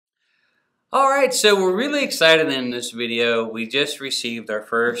Alright, so we're really excited in this video. We just received our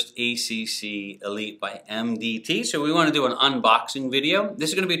first ACC Elite by MDT, so we want to do an unboxing video. This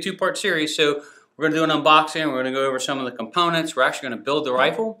is going to be a two-part series, so we're going to do an unboxing, we're going to go over some of the components, we're actually going to build the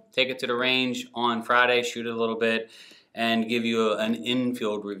rifle, take it to the range on Friday, shoot it a little bit, and give you an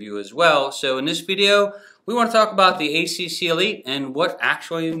in-field review as well. So in this video, we want to talk about the ACC Elite and what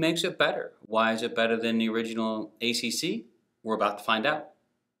actually makes it better. Why is it better than the original ACC? We're about to find out.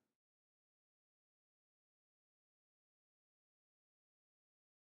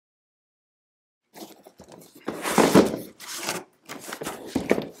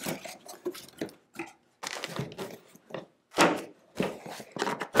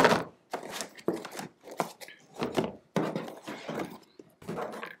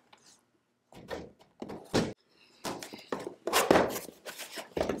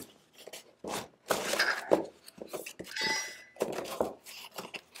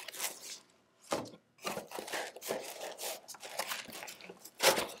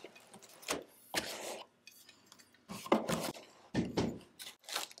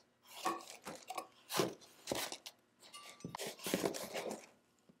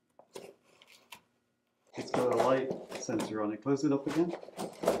 It's got a light sensor on it. Close it up again.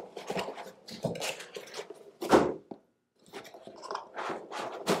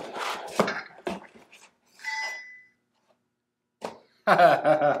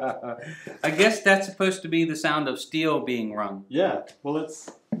 I guess that's supposed to be the sound of steel being rung. Yeah, well it's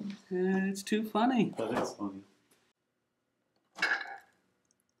too funny. that is funny.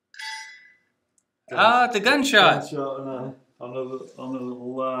 Ah, it's a gunshot. Gunshot on a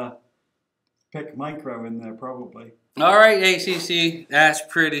little pick micro in there probably. All right, ACC, that's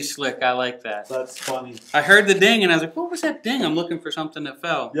pretty slick. I like that. That's funny. I heard the ding and I was like, what was that ding? I'm looking for something that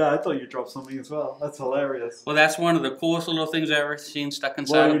fell. Yeah, I thought you dropped something as well. That's hilarious. Well, that's one of the coolest little things I've ever seen stuck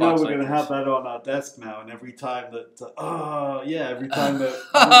inside a box. Well, you know we're like going to this. have that on our desk now, and every time that, every time that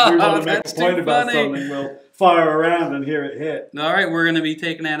we want to make a point about something, we'll fire around and hear it hit. All right, we're going to be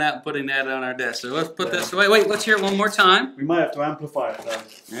taking that out and putting that on our desk. So let's put this away. Wait, let's hear it one more time. We might have to amplify it though.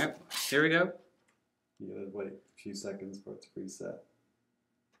 Yep, here we go. You gotta wait a few seconds for it to reset.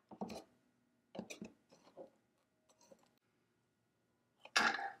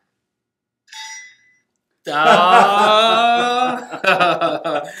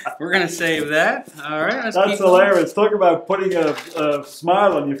 We're going to save that. All right, that's hilarious. Talk about putting a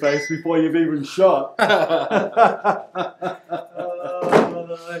smile on your face before you've even shot. That's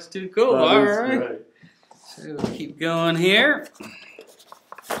too cool. All right. Great. So we'll keep going here.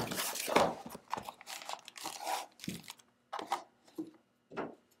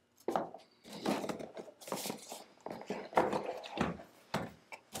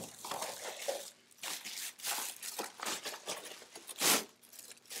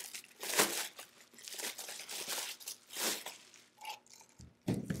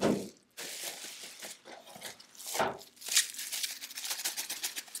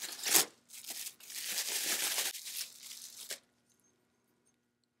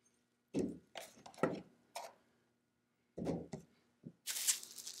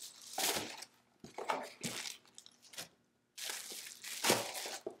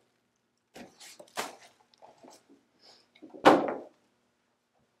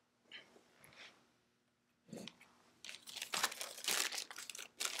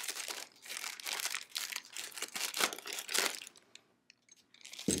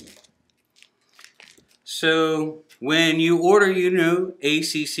 So when you order your new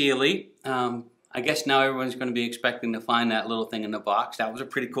ACC Elite, I guess now everyone's going to be expecting to find that little thing in the box. That was a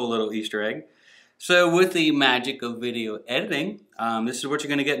pretty cool little Easter egg. So with the magic of video editing, this is what you're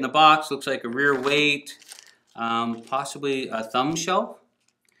going to get in the box. Looks like a rear weight, possibly a thumb shelf,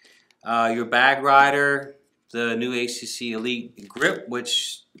 your bag rider, the new ACC Elite grip,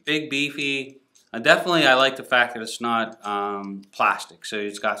 which big, beefy. Definitely I like the fact that it's not plastic. So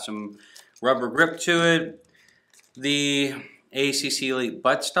it's got some rubber grip to it. The ACC Elite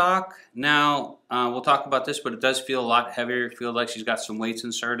buttstock. Now, we'll talk about this, but it does feel a lot heavier. It feels like she's got some weights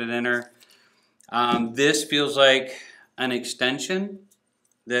inserted in her. This feels like an extension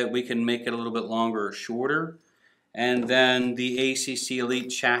that we can make it a little bit longer or shorter. And then the ACC Elite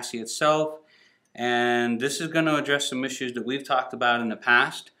chassis itself. And this is going to address some issues that we've talked about in the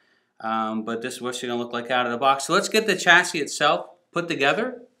past. But this is what she's going to look like out of the box. So let's get the chassis itself put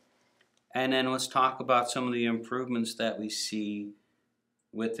together. And then let's talk about some of the improvements that we see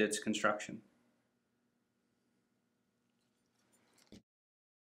with its construction.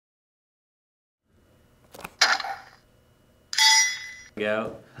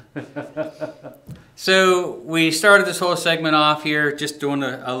 Go. So we started this whole segment off here just doing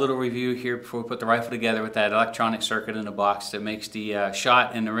a little review here before we put the rifle together with that electronic circuit in the box that makes the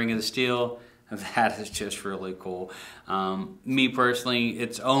shot in the ring of the steel. That is just really cool. Me personally,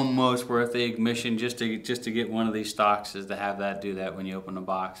 it's almost worth the admission just to get one of these stocks, is to have that do that when you open the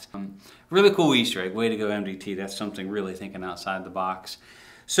box. Really cool Easter egg. Way to go, MDT. That's something really thinking outside the box.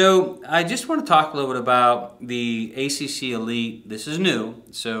 So I just want to talk a little bit about the ACC Elite. This is new,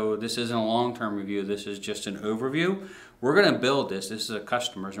 so this isn't a long-term review. This is just an overview. We're going to build this. This is a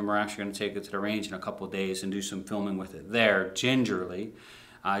customer's, and we're actually going to take it to the range in a couple of days and do some filming with it there, gingerly,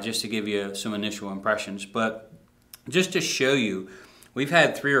 just to give you some initial impressions. But just to show you, we've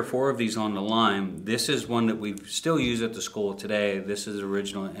had 3 or 4 of these on the line. This is one that we still use at the school today. This is the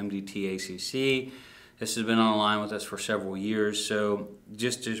original MDT ACC. This has been on the line with us for several years, so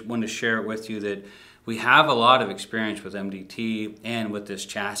just wanted to share it with you that we have a lot of experience with MDT and with this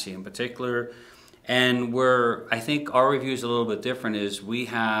chassis in particular. And where I think our review is a little bit different is we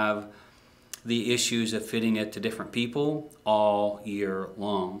have the issues of fitting it to different people all year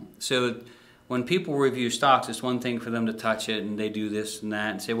long. So when people review stocks, it's one thing for them to touch it and they do this and that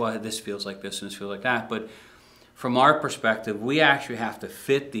and say, well, this feels like this and this feels like that. But from our perspective, we actually have to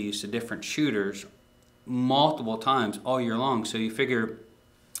fit these to different shooters multiple times all year long. So you figure,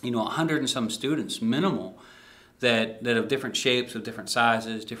 100 and some students minimal that have different shapes, of different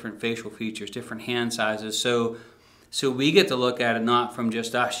sizes, different facial features, different hand sizes. So we get to look at it not from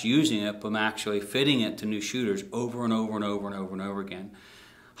just us using it, but actually fitting it to new shooters over and over and over and over and over again,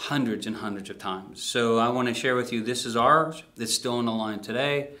 hundreds and hundreds of times. So I want to share with you, this is ours. It's still on the line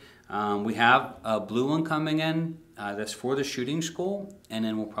today. We have a blue one coming in. That's for the shooting school, and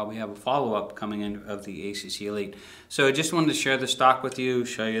then we'll probably have a follow-up coming in of the ACC Elite. So I just wanted to share the stock with you,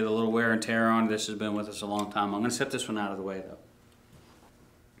 show you the little wear and tear on. This has been with us a long time. I'm going to set this one out of the way, though.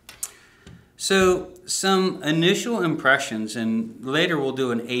 So some initial impressions, and later we'll do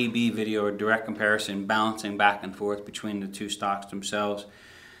an A-B video, or direct comparison, balancing back and forth between the two stocks themselves.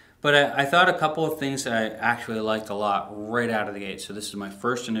 But I thought a couple of things that I actually liked a lot right out of the gate. So this is my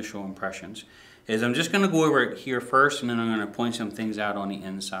first initial impressions. I'm just going to go over it here first, and then I'm going to point some things out on the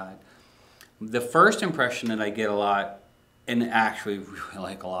inside. The first impression that I get a lot, and actually really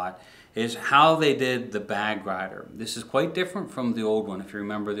like a lot, is how they did the bag rider. This is quite different from the old one. If you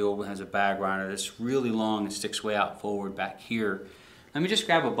remember, the old one has a bag rider that's really long and sticks way out forward back here. Let me just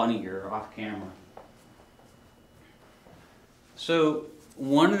grab a bunny here off camera. So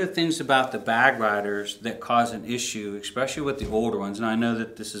one of the things about the bag riders that cause an issue, especially with the older ones, and I know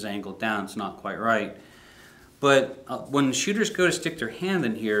that this is angled down, it's not quite right, but when shooters go to stick their hand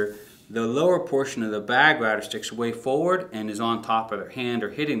in here, the lower portion of the bag rider sticks way forward and is on top of their hand or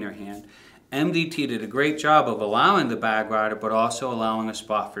hitting their hand. MDT did a great job of allowing the bag rider, but also allowing a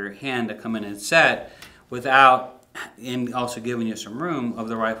spot for your hand to come in and set without, and also giving you some room of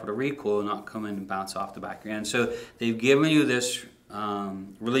the rifle to recoil and not come in and bounce off the back of your hand. So they've given you this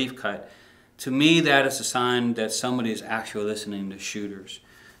relief cut. To me, that is a sign that somebody is actually listening to shooters.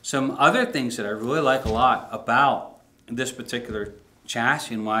 Some other things that I really like a lot about this particular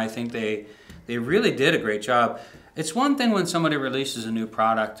chassis, and why I think they really did a great job. It's one thing when somebody releases a new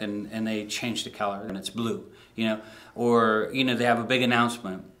product and they change the color and it's blue, or they have a big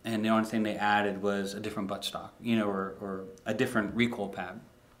announcement and the only thing they added was a different buttstock, or a different recoil pad.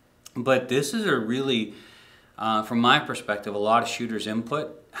 But this is a really, from my perspective, a lot of shooters'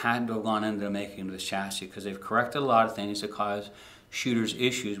 input had to have gone into the making of this chassis, because they've corrected a lot of things that cause shooters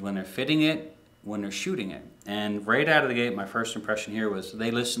issues when they're fitting it, when they're shooting it. And right out of the gate, my first impression here was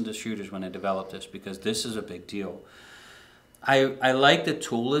they listened to shooters when they developed this, because this is a big deal. I like the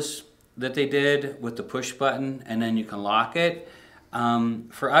toolless that they did with the push button, and then you can lock it.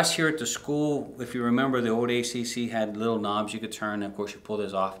 For us here at the school, if you remember, the old ACC had little knobs you could turn, and of course you pull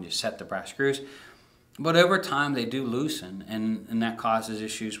those off and you set the brass screws. But over time they do loosen, and that causes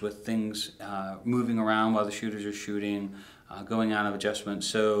issues with things moving around while the shooters are shooting, going out of adjustment.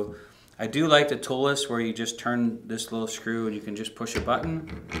 So I do like the toolless, where you just turn this little screw and you can just push a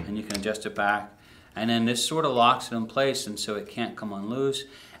button and you can adjust it back. And then this sort of locks it in place, and so it can't come unloose.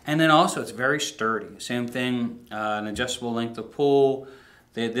 And then also it's very sturdy. Same thing, an adjustable length of pull.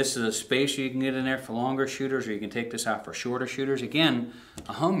 This is a space you can get in there for longer shooters, or you can take this out for shorter shooters. Again,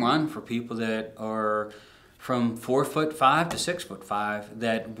 a home run for people that are from 4'5" to 6'5",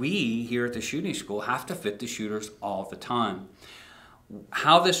 that we here at the shooting school have to fit the shooters all the time.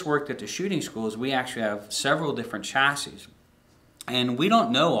 How this worked at the shooting school is we actually have several different chassis, and we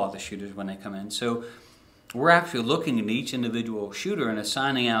don't know all the shooters when they come in. So we're actually looking at each individual shooter and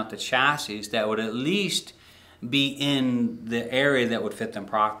assigning out the chassis that would at least be in the area that would fit them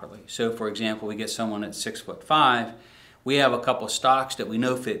properly. So for example, we get someone at 6'5", we have a couple stocks that we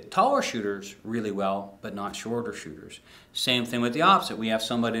know fit taller shooters really well, but not shorter shooters. Same thing with the opposite. We have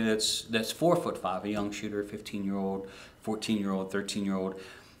somebody that's 4'5", a young shooter, 15-year-old, 14-year-old, 13-year-old.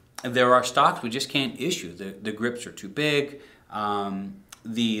 There are stocks we just can't issue. The grips are too big,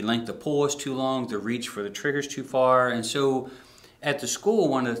 the length of pull is too long, the reach for the trigger is too far, and so at the school,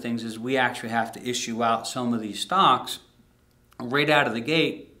 one of the things is we actually have to issue out some of these stocks right out of the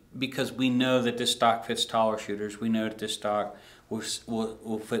gate, because we know that this stock fits taller shooters. We know that this stock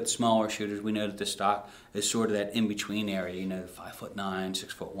will fit smaller shooters. We know that this stock is sort of that in-between area, you know, 5'9",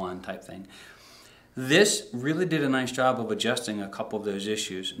 6'1" type thing. This really did a nice job of adjusting a couple of those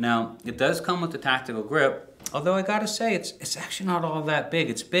issues. Now, it does come with the tactical grip, although I gotta say, it's actually not all that big.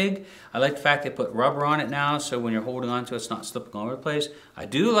 It's big. I like the fact they put rubber on it now, so when you're holding onto it, it's not slipping all over the place. I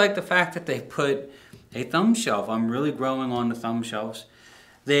do like the fact that they put a thumb shelf. I'm really growing on the thumb shelves.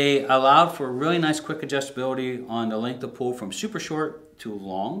 They allowed for really nice quick adjustability on the length of pull from super short to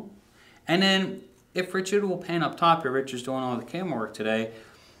long. And then if Richard will pan up top here, Richard's doing all the camera work today,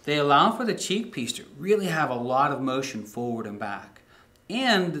 they allow for the cheek piece to really have a lot of motion forward and back.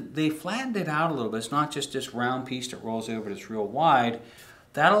 And they flattened it out a little bit. It's not just this round piece that rolls over that's real wide.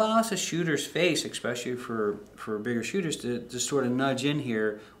 That allows a shooter's face, especially for bigger shooters, to sort of nudge in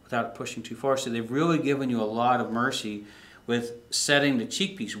here without pushing too far. So they've really given you a lot of mercy with setting the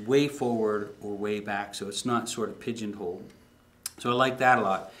cheek piece way forward or way back, so it's not sort of pigeonholed. So I like that a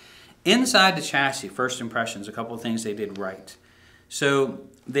lot. Inside the chassis, first impressions, a couple of things they did right. So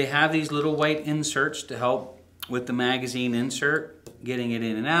they have these little white inserts to help with the magazine insert, getting it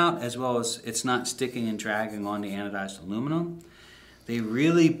in and out, as well as it's not sticking and dragging on the anodized aluminum. They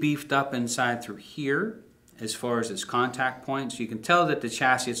really beefed up inside through here as far as its contact points. You can tell that the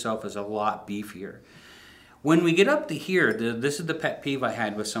chassis itself is a lot beefier. When we get up to here, this is the pet peeve I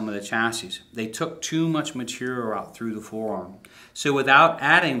had with some of the chassis. They took too much material out through the forearm. So without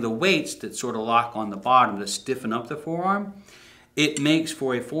adding the weights that sort of lock on the bottom to stiffen up the forearm, it makes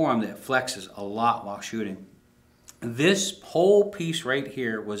for a forearm that flexes a lot while shooting. This whole piece right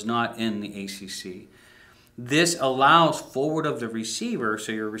here was not in the ACC. This allows forward of the receiver,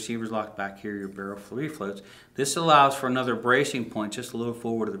 so your receiver's locked back here, your barrel refloats. This allows for another bracing point just a little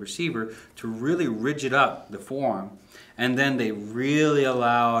forward of the receiver to really rigid up the forearm. And then they really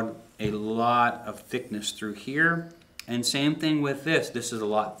allowed a lot of thickness through here. And same thing with this. This is a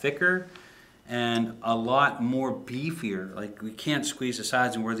lot thicker and a lot more beefier. Like, we can't squeeze the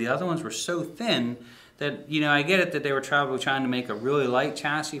sides, and where the other ones were so thin that, you know, I get it that they were probably trying to make a really light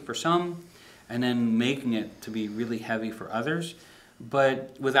chassis for some, and then making it to be really heavy for others.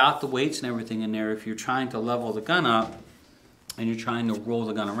 But without the weights and everything in there, if you're trying to level the gun up and you're trying to roll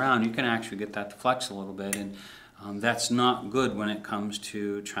the gun around, you can actually get that to flex a little bit, and that's not good when it comes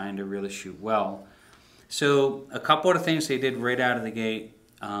to trying to really shoot well. So a couple of the things they did right out of the gate,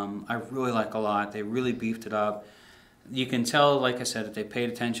 I really like a lot. They really beefed it up. You can tell, like I said, that they paid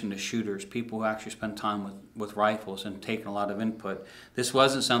attention to shooters, people who actually spend time with rifles and taking a lot of input. This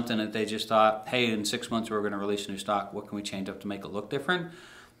wasn't something that they just thought, hey, in 6 months we're going to release a new stock, what can we change up to make it look different?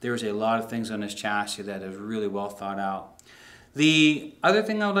 There's a lot of things on this chassis that is really well thought out. The other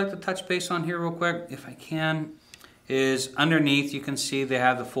thing I would like to touch base on here real quick, if I can, is underneath you can see they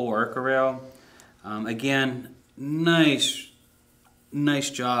have the full Urca rail. Again, nice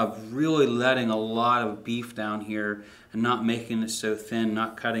job really letting a lot of beef down here and not making it so thin,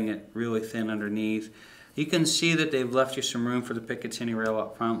 not cutting it really thin underneath. You can see that they've left you some room for the Picatinny rail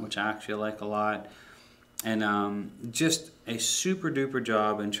up front, which I actually like a lot. And just a super duper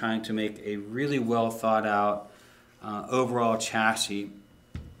job in trying to make a really well thought out overall chassis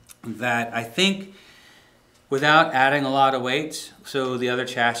that I think, without adding a lot of weights, so the other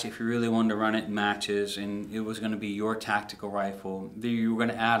chassis, if you really wanted to run it in matches and it was going to be your tactical rifle, you were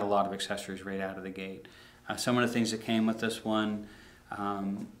going to add a lot of accessories right out of the gate. Some of the things that came with this one,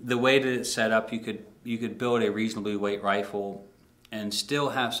 the way that it's set up, you could build a reasonably weight rifle and still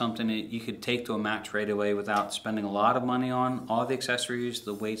have something that you could take to a match right away without spending a lot of money on all the accessories,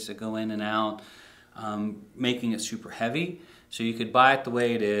 the weights that go in and out, making it super heavy. So you could buy it the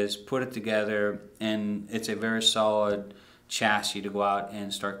way it is, put it together, and it's a very solid chassis to go out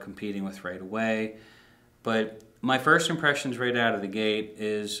and start competing with right away. But my first impressions right out of the gate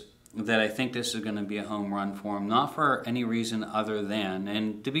is that I think this is going to be a home run for them, not for any reason other than,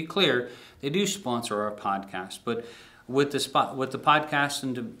 and to be clear, they do sponsor our podcast, but with the podcast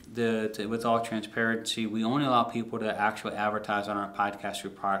and with all transparency, we only allow people to actually advertise on our podcast through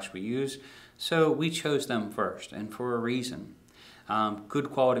products we use. So we chose them first, and for a reason.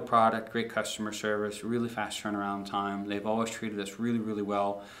 Good quality product, great customer service, really fast turnaround time. They've always treated us really, really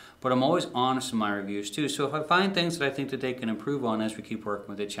well. But I'm always honest in my reviews too. So if I find things that I think that they can improve on as we keep working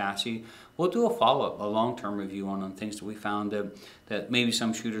with the chassis, we'll do a follow-up, a long-term review on things that we found that maybe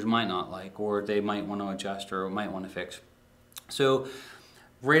some shooters might not like, or they might want to adjust or might want to fix. So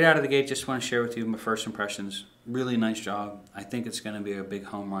right out of the gate, just want to share with you my first impressions. Really nice job. I think it's going to be a big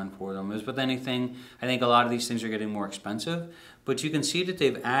home run for them. As with anything, I think a lot of these things are getting more expensive, but you can see that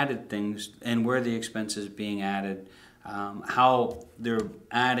they've added things and where the expense is being added, how they're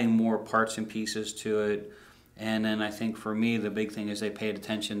adding more parts and pieces to it. And then I think for me, the big thing is they paid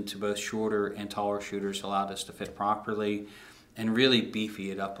attention to both shorter and taller shooters, allowed us to fit properly and really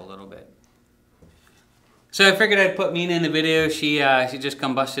beefy it up a little bit. So I figured I'd put Mina in the video. She just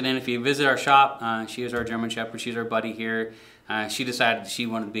come busted in. If you visit our shop, she is our German Shepherd. She's our buddy here. She decided she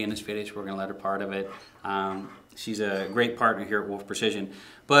wanted to be in this video, so we're going to let her part of it. She's a great partner here at Wolf Precision.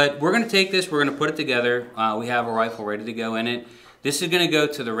 But we're going to take this, we're going to put it together. We have a rifle ready to go in it. This is going to go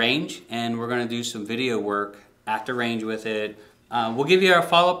to the range, and we're going to do some video work at the range with it. We'll give you our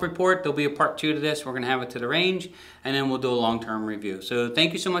follow-up report. There'll be a part 2 to this. We're going to have it to the range, and then we'll do a long-term review. So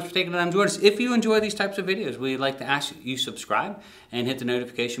thank you so much for taking the time to join us. If you enjoy these types of videos, we'd like to ask you subscribe and hit the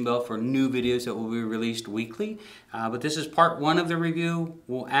notification bell for new videos that will be released weekly. But this is part 1 of the review.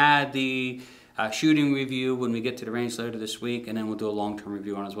 We'll add the shooting review when we get to the range later this week, and then we'll do a long-term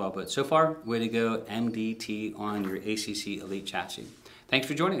review on as well. But so far, way to go, MDT on your ACC Elite chassis. Thanks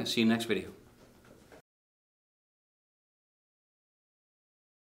for joining us. See you in the next video.